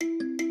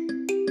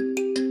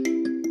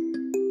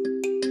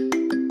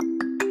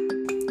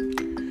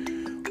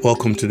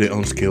Welcome to the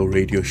Unscale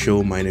Radio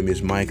Show. My name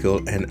is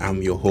Michael and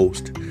I'm your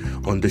host.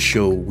 On the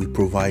show, we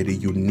provide a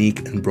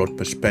unique and broad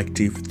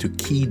perspective to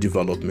key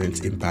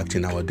developments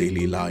impacting our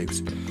daily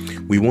lives.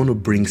 We want to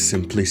bring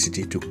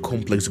simplicity to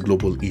complex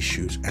global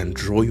issues and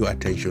draw your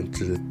attention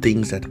to the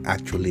things that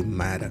actually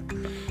matter.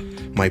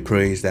 My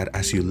prayer is that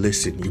as you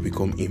listen, you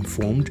become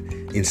informed,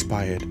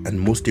 inspired, and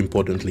most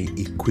importantly,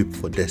 equipped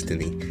for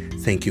destiny.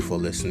 Thank you for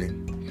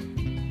listening.